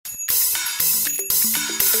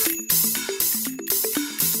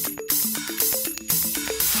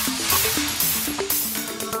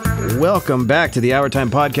Welcome back to the Hour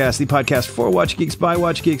Time Podcast, the podcast for Watch Geeks by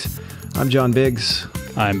Watch Geeks. I'm John Biggs.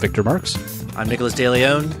 I'm Victor Marks. I'm Nicholas De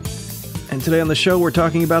Leon. And today on the show, we're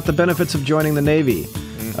talking about the benefits of joining the Navy.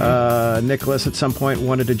 Nicholas, at some point,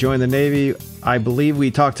 wanted to join the Navy. I believe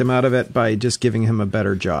we talked him out of it by just giving him a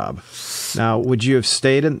better job. Now, would you have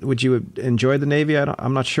stayed? Would you have enjoyed the Navy?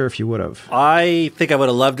 I'm not sure if you would have. I think I would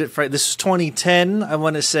have loved it. This is 2010, I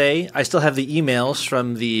want to say. I still have the emails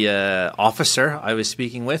from the officer I was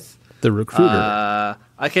speaking with. The recruiter.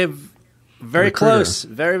 I came very close.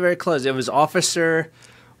 Very, very close. It was officer,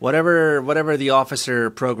 whatever the officer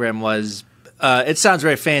program was. It sounds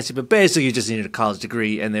very fancy, but basically you just needed a college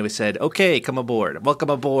degree, and they said, okay, come aboard. Welcome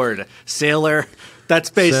aboard, sailor. That's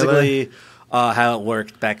basically how it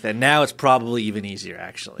worked back then. Now it's probably even easier,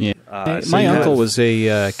 actually. Yeah. My uncle was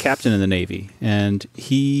a captain in the Navy, and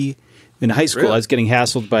he, in high school, I was getting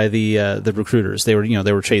hassled by the recruiters. They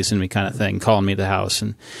were chasing me, kind of thing, calling me to the house,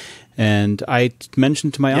 and I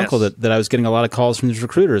mentioned to my uncle that I was getting a lot of calls from these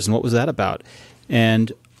recruiters, and what was that about?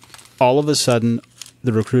 And all of a sudden,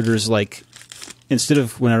 the recruiters, instead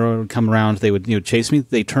of whenever I would come around, they would chase me.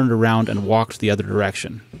 They turned around and walked the other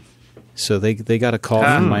direction. So they got a call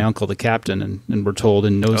from my uncle, the captain, and were told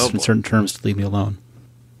in no certain terms to leave me alone.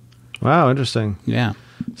 Wow, interesting. Yeah.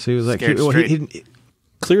 So he was like,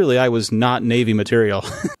 clearly I was not Navy material.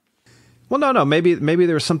 Well, no. Maybe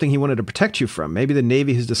there was something he wanted to protect you from. Maybe the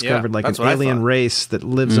Navy has discovered an alien race that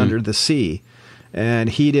lives under the sea. And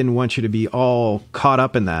he didn't want you to be all caught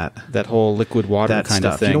up in that. That whole liquid water kind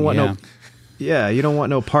of thing. You don't want you don't want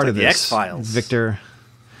no part of this, the X-Files. Victor.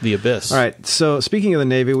 The Abyss. All right. So speaking of the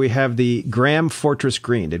Navy, we have the Graham Fortress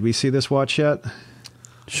Green. Did we see this watch yet?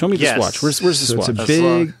 Show me this watch. Where's this watch? It's a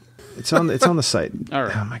big. It's on the site. All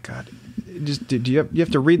right. Oh my God. You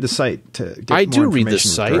have to read the site to get I more do read the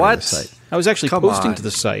information site. regarding What? the site. I was actually posting to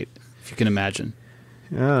the site, if you can imagine.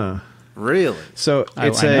 Yeah. Really? So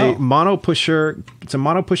it's a mono pusher. It's a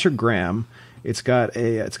mono pusher Graham. It's got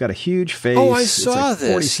a huge face. Oh, I saw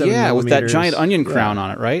this. Yeah, with that giant onion crown on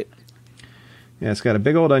it, right? Yeah, it's got a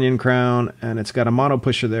big old onion crown, and it's got a mono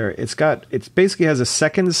pusher there. It basically has a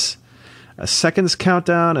seconds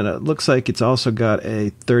countdown, and it looks like it's also got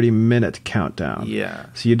a 30-minute countdown. Yeah.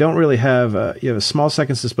 So you don't really have you have a small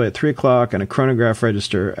seconds display at 3 o'clock and a chronograph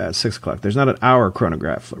register at 6 o'clock. There's not an hour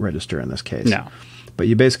chronograph register in this case. No. But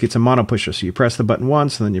it's a mono pusher, so you press the button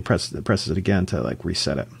once, and then it presses it again to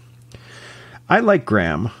reset it. I like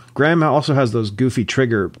Graham. Graham also has those goofy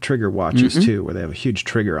trigger watches too, where they have a huge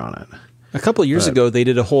trigger on it. A couple of years ago, they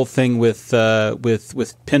did a whole thing with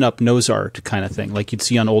pin-up nose art kind of thing, like you'd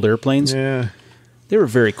see on old airplanes. Yeah, they were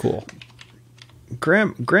very cool.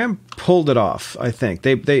 Graham pulled it off. I think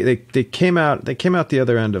they came out the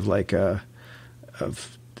other end of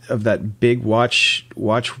of that big watch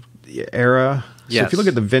era. So if you look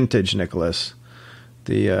at the vintage, Nicholas,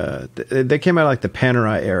 they came out like the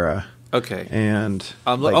Panerai era. Okay. And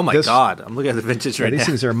oh my God, I'm looking at the vintage right now. These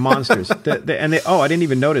things are monsters. I didn't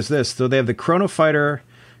even notice this. So they have the Chrono Fighter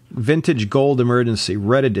Vintage Gold Emergency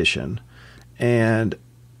Red Edition, and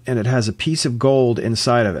it has a piece of gold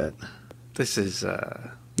inside of it. This is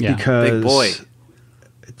because big boy.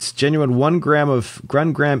 It's genuine 1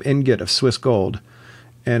 gram ingot of Swiss gold,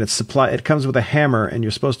 and it comes with a hammer, and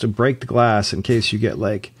you're supposed to break the glass in case you get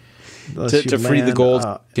to free the gold.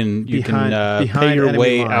 You can pay your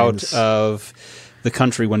way out of the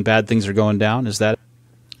country when bad things are going down. Is that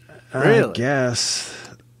really? I guess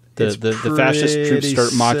the fascist troops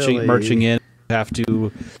start marching in. You have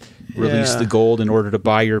to release the gold in order to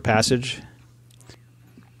buy your passage.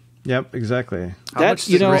 Yep, exactly. How much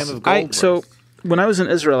is a gram of gold worth? So when I was in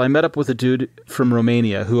Israel, I met up with a dude from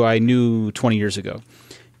Romania who I knew 20 years ago,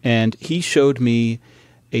 and he showed me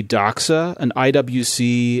a Doxa, an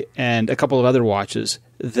IWC, and a couple of other watches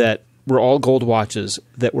that were all gold watches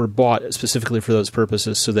that were bought specifically for those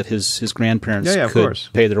purposes, so that his grandparents could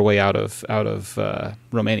pay their way out of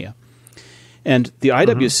Romania. And the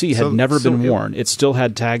IWC had never been worn; it still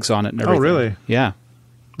had tags on it and everything. Oh, really? Yeah.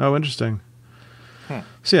 Oh, interesting.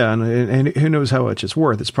 So yeah, and who knows how much it's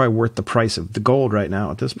worth? It's probably worth the price of the gold right now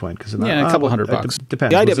at this point. A couple $100.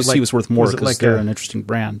 Depends. The IWC was worth more because they're an interesting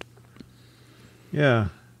brand. Yeah.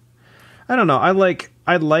 I don't know. I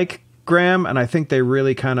like Graham, and I think they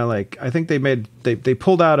really kind of I think they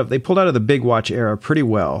pulled out of the big watch era pretty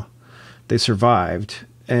well. They survived,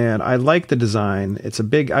 and I like the design. It's a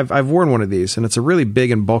big. I've worn one of these, and it's a really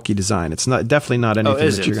big and bulky design. It's definitely not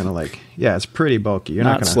anything that you're gonna like. Yeah, it's pretty bulky. You're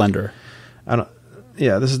not gonna, slender. I don't.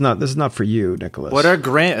 Yeah, this is not for you, Nicholas. What are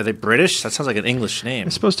Graham? Are they British? That sounds like an English name.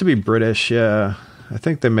 It's supposed to be British. Yeah, I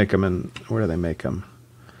think they make them in. Where do they make them?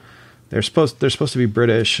 They're supposed to be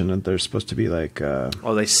British, and they're supposed to be like.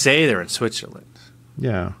 They say they're in Switzerland.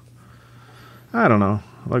 Yeah. I don't know.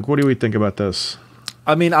 Like, what do we think about this?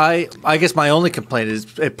 I mean, I guess my only complaint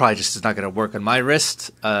is it probably just is not going to work on my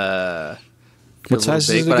wrist. What size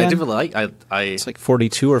is it but again? I do like. It's like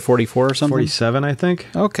 42 or 44 or something. 47, I think.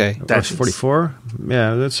 Okay, that's 44.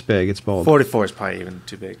 Yeah, that's big. It's bold. 44 is probably even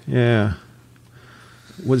too big. Yeah.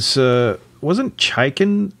 Wasn't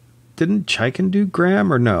Chaikin? Didn't Chaikin do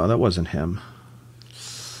Graham or no? That wasn't him.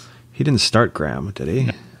 He didn't start Graham, did he?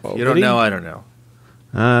 You don't know. I don't know.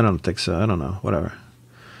 I don't think so. I don't know. Whatever.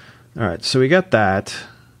 All right. So we got that.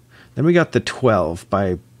 Then we got the 12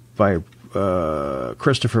 by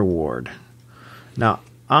Christopher Ward. Now,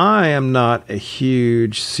 I am not a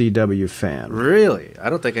huge CW fan. Really? I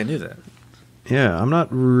don't think I knew that. Yeah, I'm not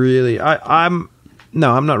really. I'm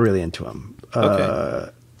not really into him.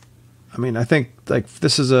 Okay. I mean, I think like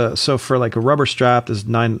this is for like a rubber strap. This is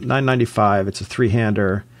 $9.95. It's a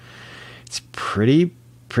 3-hander. It's pretty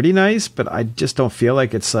nice, but I just don't feel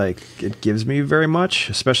like it's like it gives me very much,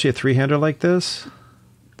 especially a 3-hander like this.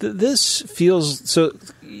 This feels so.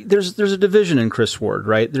 There's a division in Chris Ward,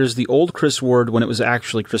 right? There's the old Chris Ward when it was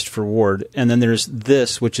actually Christopher Ward, and then there's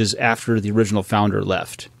this, which is after the original founder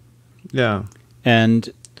left. Yeah,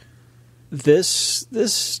 and this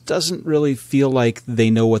doesn't really feel like they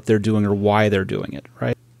know what they're doing or why they're doing it,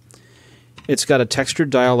 right? It's got a textured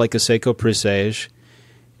dial like a Seiko Presage.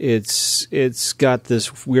 It's got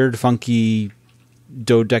this weird, funky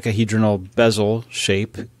dodecahedral bezel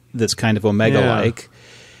shape that's kind of Omega-like.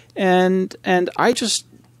 Yeah. And I just...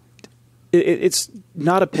 It's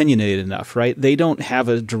not opinionated enough, right? They don't have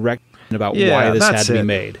a direct about why this had to be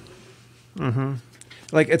made. Mm-hmm.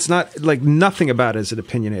 Like, it's not... Like, nothing about it is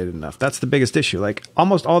opinionated enough. That's the biggest issue. Like,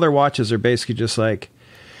 almost all their watches are basically just like...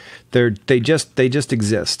 They just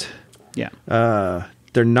exist. Yeah.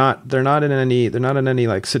 They're not in any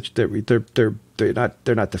like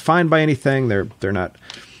they're not defined by anything. They're not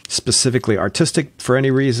specifically artistic for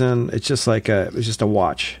any reason. It's just like it's just a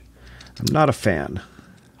watch. I'm not a fan.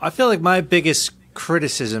 I feel like my biggest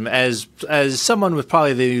criticism as someone with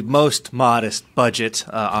probably the most modest budget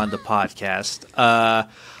on the podcast,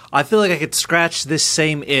 I feel like I could scratch this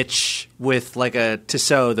same itch with like a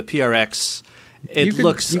Tissot, the PRX. It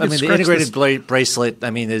looks. I mean, the integrated bracelet. I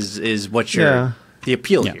mean, is what you're. The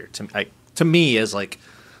appeal here to me is like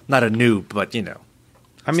not a noob, but you know.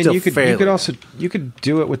 I mean, you could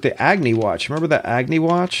do it with the Agni watch. Remember the Agni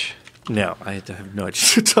watch? No, I have no idea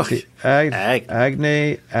what you're talking.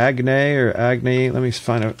 Agni. Let me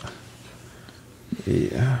find out.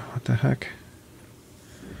 What the heck?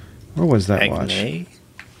 Where was that watch?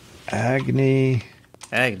 Agni.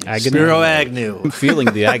 Spiro Agnew. I'm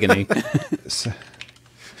feeling the agony.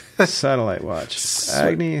 Satellite watch.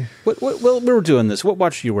 Agni. Well, we were doing this. What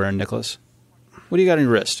watch are you wearing, Nicholas? What do you got on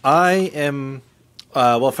your wrist? I am.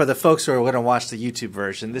 Well, for the folks who are going to watch the YouTube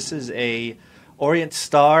version, this is a Orient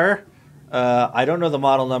Star. I don't know the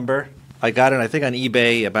model number. I got it, I think, on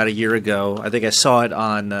eBay about a year ago. I think I saw it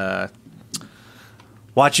on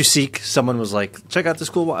Watch You Seek. Someone was like, "Check out this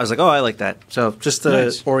cool watch." I was like, "Oh, I like that." So just the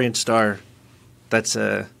nice. Orient Star. That's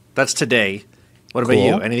today. What about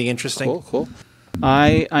you? Anything interesting? Cool.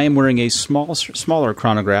 I am wearing a smaller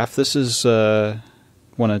chronograph. This is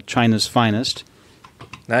one of China's finest.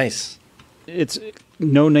 Nice. It's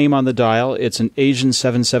no name on the dial. It's an Asian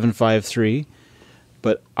 7753,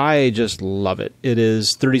 but I just love it. It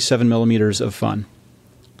is 37 millimeters of fun.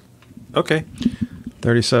 Okay.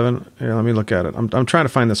 37. Here, let me look at it. I'm trying to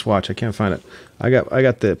find this watch. I can't find it. I got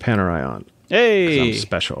the Panerai on. Hey, I'm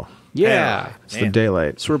special. Yeah, it's the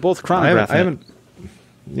daylight. So we're both chronographing.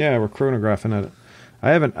 Yeah, we're chronographing it. I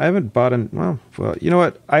haven't bought well, you know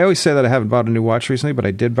what? I always say that I haven't bought a new watch recently, but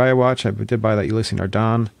I did buy a watch. I did buy that Ulysses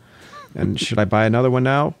Nardin. And should I buy another one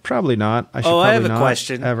now? Probably not. I have a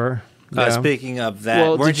question. Ever. Speaking of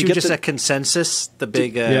that, weren't you just at Consensus, the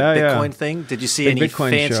big Bitcoin thing? Did you see any Bitcoin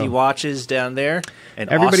fancy show. watches down there?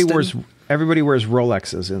 Everybody wears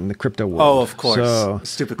Rolexes in the crypto world. Oh, of course. So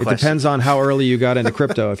stupid question. It depends on how early you got into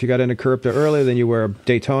crypto. If you got into crypto early, then you wear a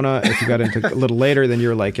Daytona. If you got into a little later, then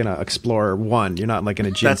you're like in a Explorer 1. You're not like in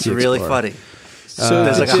a GMT That's really Explorer. funny. So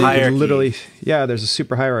there's like a hierarchy. Literally, there's a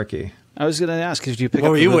super hierarchy. I was going to ask, did you pick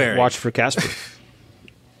up the watch for Casper?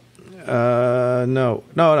 No.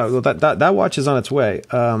 That watch is on its way.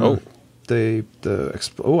 I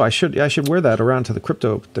should wear that around to the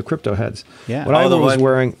crypto heads. Yeah. What I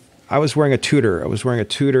was wearing a Tudor.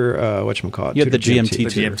 Whatchamacallit? You had the Tudor GMT. The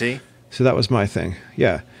GMT? So that was my thing.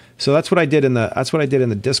 Yeah. So that's what I did in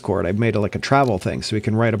the Discord. I made like a travel thing so we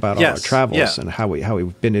can write about all our travels and how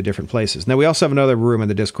we've been to different places. Now we also have another room in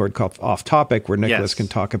the Discord called Off Topic where Nicholas can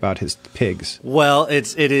talk about his pigs. Well,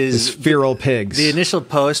 it is his feral pigs. The initial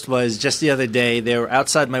post was just the other day. They were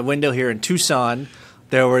outside my window here in Tucson.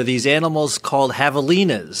 There were these animals called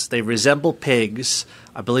javelinas. They resemble pigs.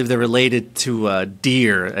 I believe they're related to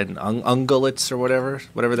deer and ungulates or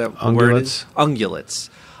whatever that word is.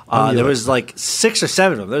 Ungulates. There was like 6 or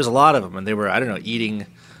 7 of them. There was a lot of them, and they were, I don't know, eating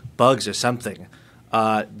bugs or something.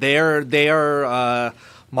 They are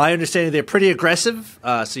my understanding, they're pretty aggressive,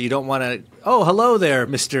 so you don't want to, oh, hello there,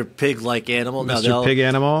 Mr. Pig-like animal. No, Mr. Pig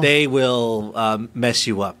Animal? They will mess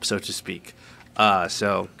you up, so to speak.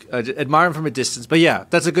 So admire them from a distance. But yeah,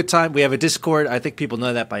 that's a good time. We have a Discord. I think people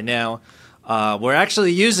know that by now. We're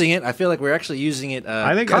actually using it. I feel like we're actually using it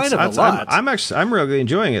I think kind of a lot. I'm really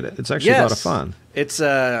enjoying it. It's actually a lot of fun. It's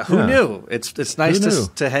who knew? It's nice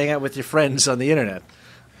to hang out with your friends on the internet.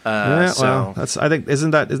 Well, I think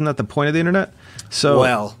isn't that the point of the internet? So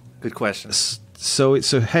well, good question. So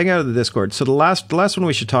hang out in the Discord. So the last one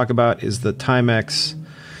we should talk about is the Timex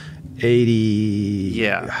 80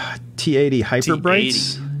 T80 Hyper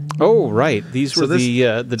Brights. Oh right, these were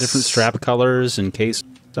the different strap colors and case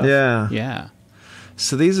stuff. Yeah.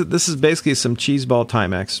 So this is basically some cheeseball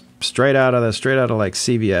Timex straight out of like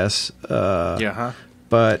CVS.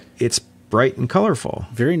 But it's bright and colorful.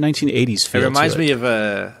 Very 1980s feel. It reminds me of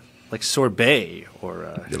like sorbet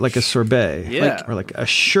or like a sorbet, or like a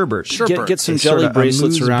sherbet. Get some jelly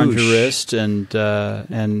bracelets around your wrist and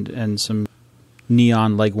some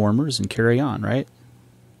neon leg warmers and carry on, right?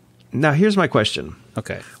 Now here's my question.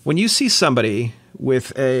 Okay. When you see somebody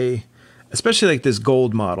with especially like this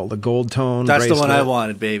gold model, the gold tone That's bracelet. the one I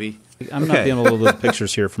wanted, baby. I'm not being able to load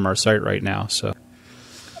pictures here from our site right now, so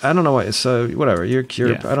I don't know why. So whatever.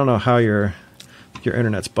 I don't know how your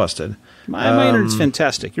internet's busted. My internet's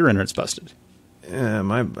fantastic. Your internet's busted. Yeah,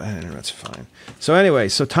 my internet's fine. So anyway,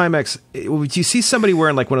 Timex. Would you see somebody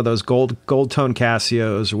wearing like one of those gold tone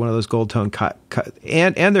Casios or one of those gold tone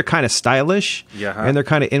and they're kind of stylish, and they're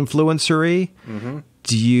kind of influencery. Mm-hmm.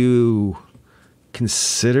 Do you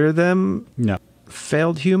consider them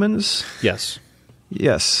failed humans? Yes.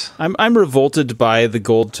 Yes. I'm revolted by the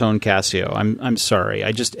gold tone Casio. I'm sorry.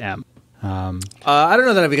 I just am. I don't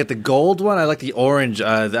know that I would get the gold one. I like the orange.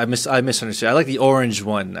 I misunderstood. I like the orange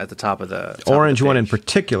one at the top of the orange one in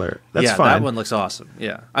particular. That's fine. That one looks awesome.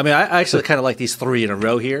 Yeah, I mean, I actually kind of like these 3 in a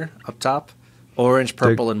row here up top: orange,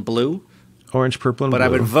 purple, and blue. Orange, purple, and blue. But I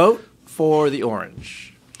would vote for the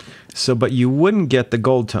orange. So, but you wouldn't get the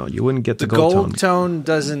gold tone. You wouldn't get the gold tone. The gold tone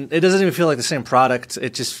doesn't. It doesn't even feel like the same product.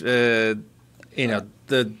 It just, the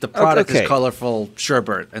product is colorful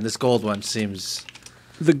sherbet, and this gold one seems.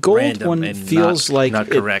 The gold one feels like not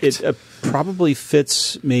correct. It probably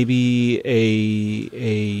fits maybe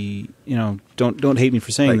a don't hate me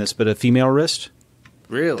for saying this, but a female wrist.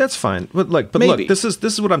 Really, that's fine. But look, this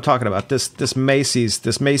is what I'm talking about. This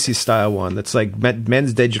Macy's style one that's like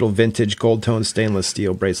men's digital vintage gold tone stainless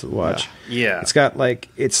steel bracelet watch. Yeah. It's got like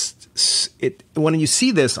when you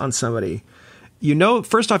see this on somebody,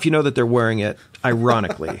 first off that they're wearing it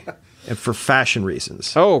ironically. And for fashion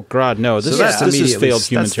reasons. Oh, God, no. This is failed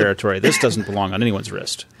human territory. This doesn't belong on anyone's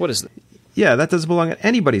wrist. What is this? Yeah, that doesn't belong on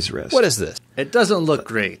anybody's wrist. What is this? It doesn't look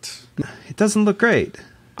great. It doesn't look great.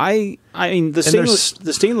 I mean, the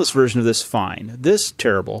stainless version of this, fine. This,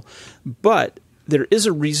 terrible. But there is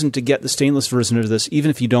a reason to get the stainless version of this, even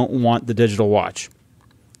if you don't want the digital watch.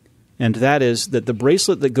 And that is that the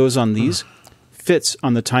bracelet that goes on these fits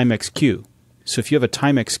on the Timex Q. So if you have a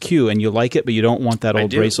Timex Q and you like it, but you don't want that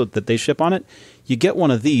old bracelet that they ship on it, you get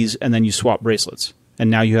one of these and then you swap bracelets.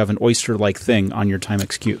 And now you have an oyster-like thing on your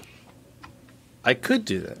Timex Q. I could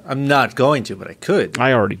do that. I'm not going to, but I could.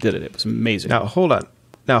 I already did it. It was amazing. Now hold on.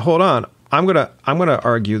 I'm gonna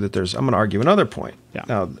argue that I'm gonna argue another point. Yeah.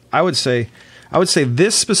 Now I would say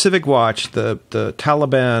this specific watch, the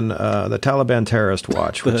Taliban terrorist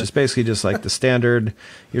watch, which is basically just like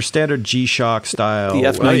your standard G-Shock style. The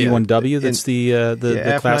F91W. That's the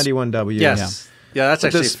F91W. Yes. Yeah, that's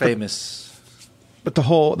actually famous. But the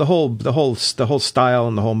whole style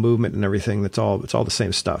and the whole movement and everything, it's all the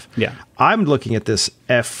same stuff. Yeah. I'm looking at this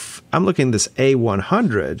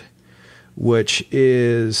A100, which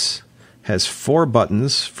has 4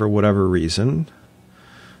 buttons for whatever reason.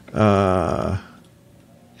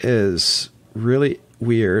 Is really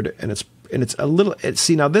weird, and it's a little.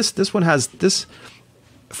 See, now this one has this.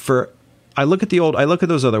 I look at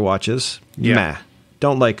those other watches. Meh,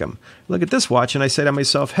 don't like them. Look at this watch, and I say to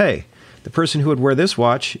myself, hey, the person who would wear this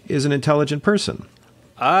watch is an intelligent person.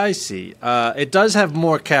 I see. It does have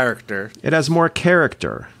more character. It has more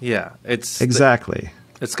character. Yeah, it's exactly.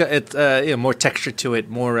 It's got more texture to it.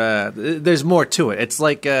 There's more to it. It's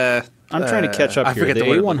like I'm trying to catch up here. The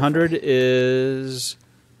A100 is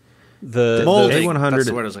the molding. A100. That's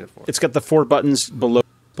the word I was looking for. It's got the 4 buttons below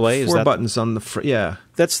display. Four buttons on the yeah.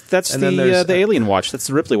 That's the Alien watch. That's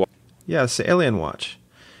the Ripley watch. Yeah, it's the Alien watch.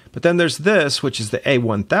 But then there's this, which is the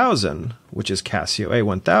A1000, which is Casio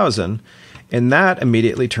A1000, and that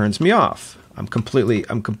immediately turns me off. I'm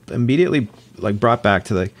immediately like brought back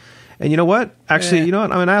to the. And you know what? Actually, you know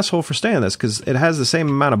what? I'm an asshole for saying this because it has the same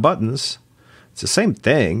amount of buttons. It's the same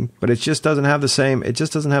thing, but it just doesn't have the same. It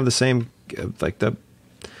just doesn't have the same like the.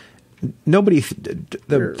 Nobody,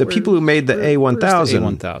 the people who made the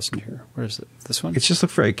A1000. A1000 here. Where's it? This one? It's just look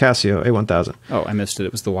for a Casio A1000. Oh, I missed it.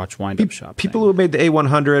 It was the watch wind-up shop. People who made the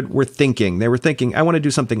A100 were thinking. They were thinking, I want to do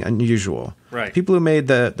something unusual. Right. People who made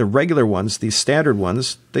the regular ones, these standard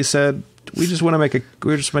ones, they said, we just want to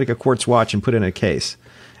make a quartz watch and put it in a case,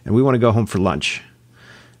 and we want to go home for lunch.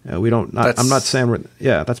 I'm not saying.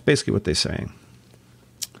 That's basically what they're saying.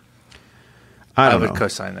 I would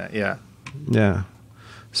co-sign that. Yeah. Yeah.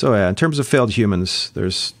 So in terms of failed humans,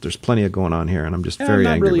 there's plenty of going on here, and I'm just very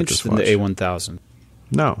angry with this watch. I'm not really interested in the A1000.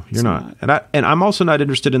 No, you're not. And I'm also not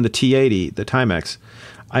interested in the T80, the Timex.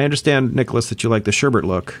 I understand, Nicholas, that you like the Sherbet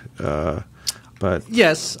look, but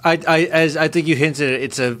yes, as I think you hinted,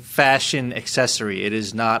 it's a fashion accessory. It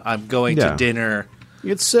is not. I'm going to dinner.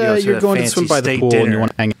 It's you're going to swim by the pool and you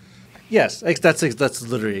want to hang out. Yes, that's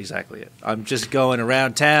literally exactly it. I'm just going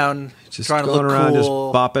around town, just trying going to look around,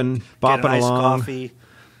 cool, just bopping along, coffee.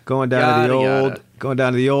 Going down to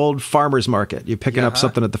the old farmer's market. You're picking up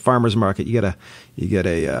something at the farmer's market. You get a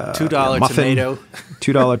 $2 tomato,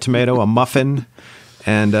 $2 tomato, a muffin,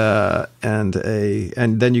 and then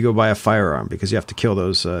you go buy a firearm because you have to kill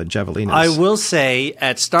those javelinas. I will say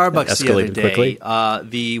at Starbucks the other day,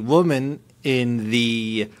 the woman in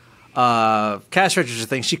the cash register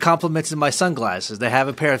thing, she complimented my sunglasses. They have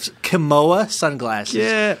a pair of Kimoa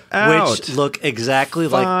sunglasses, which look exactly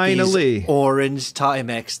like these orange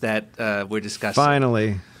Timex that we're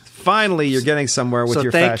discussing. Finally, you're getting somewhere with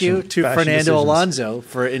your fashion. So thank you to Fernando decisions. Alonso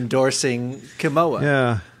for endorsing Kimoa.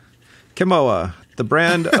 Yeah, Kimoa, the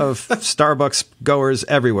brand of Starbucks goers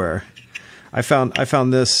everywhere. I found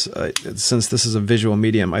this since this is a visual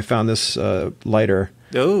medium. I found this lighter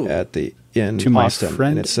in to my Austin,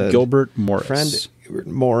 friend and it said, Gilbert Morris. Who's Gilbert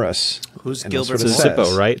Morris? It's a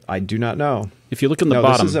Zippo, right? I do not know. If you look in the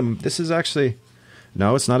bottom, this is actually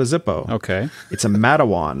no, it's not a Zippo. Okay, it's a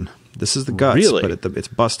Matawan. This is the guts, really? But it's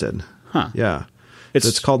busted. Huh? Yeah,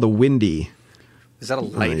 it's called the Windy. Is that a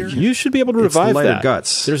lighter? You should be able to revive that.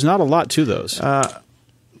 Guts. There's not a lot to those. No,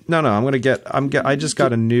 I just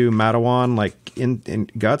got a new Matawan like in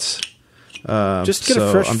guts. Just get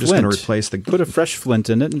a fresh flint. I'm just going to replace put a fresh flint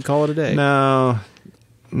in it and call it a day. No,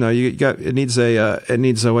 it needs a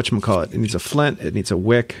whatchamacallit. It needs a flint. It needs a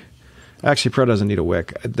wick. Actually, Pro doesn't need a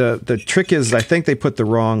wick. The trick is I think they put the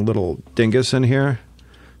wrong little dingus in here,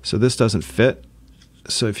 so this doesn't fit.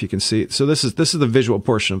 So if you can see, so this is the visual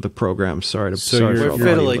portion of the program. Sorry you're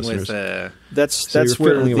fiddling with that's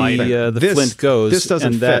where the flint goes. This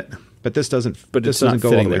doesn't fit, but this doesn't. But this doesn't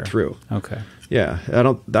go all the way through. Okay. Yeah, I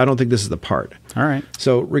don't think this is the part. All right.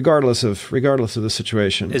 So regardless of the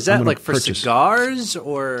situation, is that like for cigars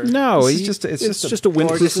or no? It's just a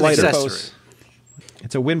windproof lighter.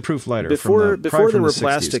 It's a windproof lighter. Before there were 60s,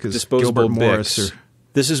 plastic disposable Bics,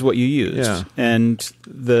 this is what you used. Yeah. And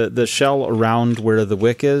the shell around where the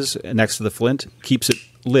wick is next to the flint keeps it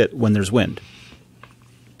lit when there's wind.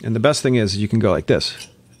 And the best thing is you can go like this.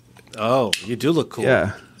 Oh, you do look cool.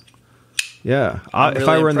 Yeah. Yeah. If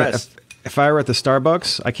I were at the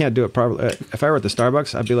Starbucks, I can't do it properly. If I were at the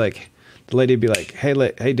Starbucks, I'd be like, the lady would be like,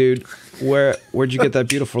 "Hey, dude, where'd you get that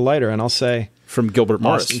beautiful lighter?" And I'll say, "From Gilbert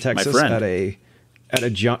Morris, Austin, Texas, my friend." At a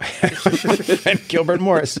junk Gilbert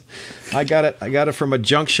Morris. I got it from a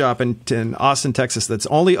junk shop in Austin, Texas. That's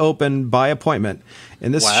only open by appointment.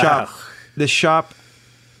 And this shop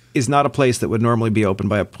is not a place that would normally be open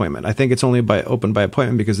by appointment. I think it's only open by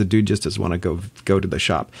appointment because the dude just doesn't want to go to the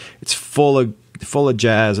shop. It's full of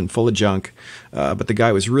jazz and full of junk. But the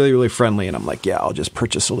guy was really, really friendly, and I'm like, yeah, I'll just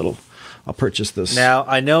purchase a little. I'll purchase this. Now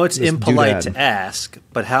I know it's impolite to ask,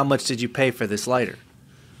 but how much did you pay for this lighter?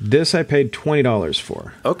 This I paid $20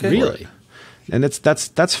 for. Okay, really, and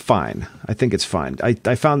that's fine. I think it's fine.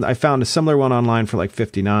 I found a similar one online for like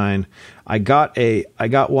 $59. I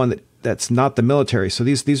got one that's not the military. So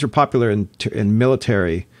these are popular in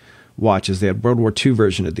military watches. They had World War II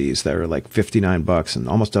version of these that are like $59 and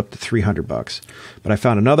almost up to $300. But I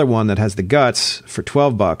found another one that has the guts for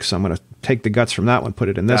 $12. So I'm going to take the guts from that one, put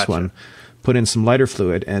it in this one, put in some lighter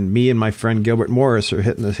fluid, and me and my friend Gilbert Morris are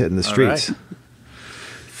hitting the streets. Right.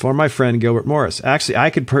 For my friend Gilbert Morris. Actually, I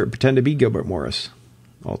could pretend to be Gilbert Morris,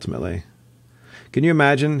 ultimately. Can you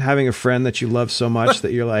imagine having a friend that you love so much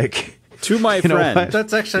that you're like... To my friend.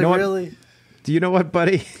 That's actually really... Do you know what,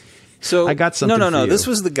 buddy? So I got something No. for you. This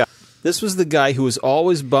was the guy. This was the guy who was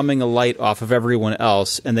always bumming a light off of everyone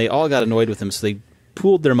else, and they all got annoyed with him, so they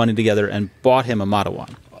pooled their money together and bought him a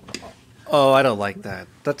Matawan. Oh, I don't like that.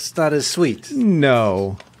 That's not as sweet.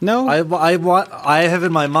 No. I have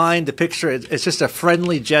in my mind the picture. It's just a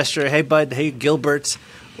friendly gesture. Hey, bud. Hey, Gilbert.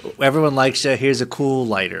 Everyone likes you. Here's a cool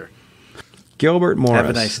lighter. Gilbert Morris. Have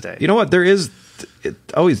a nice day. You know what? There's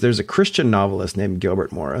a Christian novelist named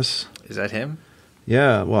Gilbert Morris. Is that him?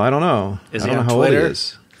 Yeah. Well, I don't know. Is I he don't on know how Twitter? old he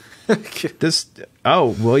is.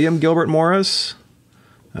 William Gilbert Morris.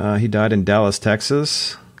 He died in Dallas,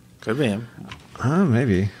 Texas. Could be him.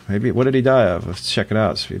 Maybe. What did he die of? Let's check it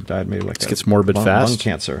out. So he died maybe like gets morbid fast. Lung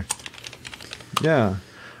cancer. Yeah.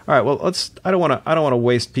 All right. Well, I don't want to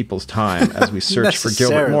waste people's time as we search for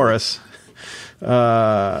Gilbert Morris.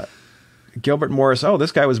 Gilbert Morris. Oh,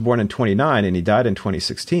 this guy was born in 1929 and he died in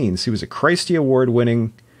 2016. So he was a Christy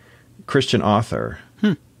Award-winning Christian author.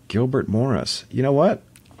 Gilbert Morris. You know what?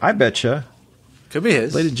 I bet you. Could be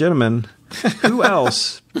his. Ladies and gentlemen, who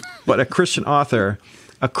else but a Christian author,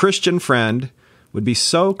 a Christian friend, would be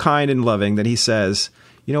so kind and loving that he says,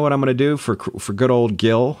 you know what I'm going to do for good old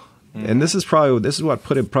Gil? And this is what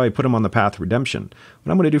probably put him on the path of redemption.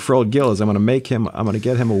 What I'm going to do for old Gil is I'm going to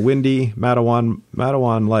get him a windy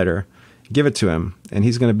Matawan lighter, give it to him, and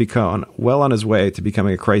he's going to become well on his way to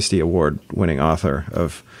becoming a Christy Award-winning author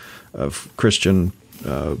of Christian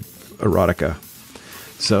erotica.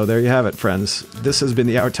 So there you have it, friends. This has been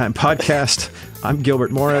the Our Time Podcast. I'm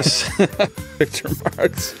Gilbert Morris. Victor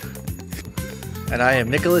Marks. And I am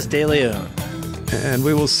Nicholas De Leon. And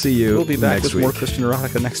we will see you We'll be back next with more week. Christian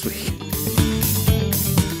erotica next week.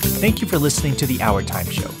 Thank you for listening to The Our Time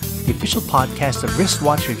Show, the official podcast of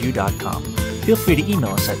wristwatchreview.com. Feel free to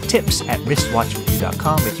email us at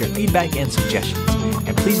tips@wristwatchreview.com with your feedback and suggestions.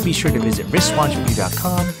 And please be sure to visit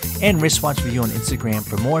wristwatchreview.com and wristwatchreview on Instagram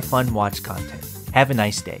for more fun watch content. Have a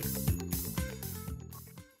nice day.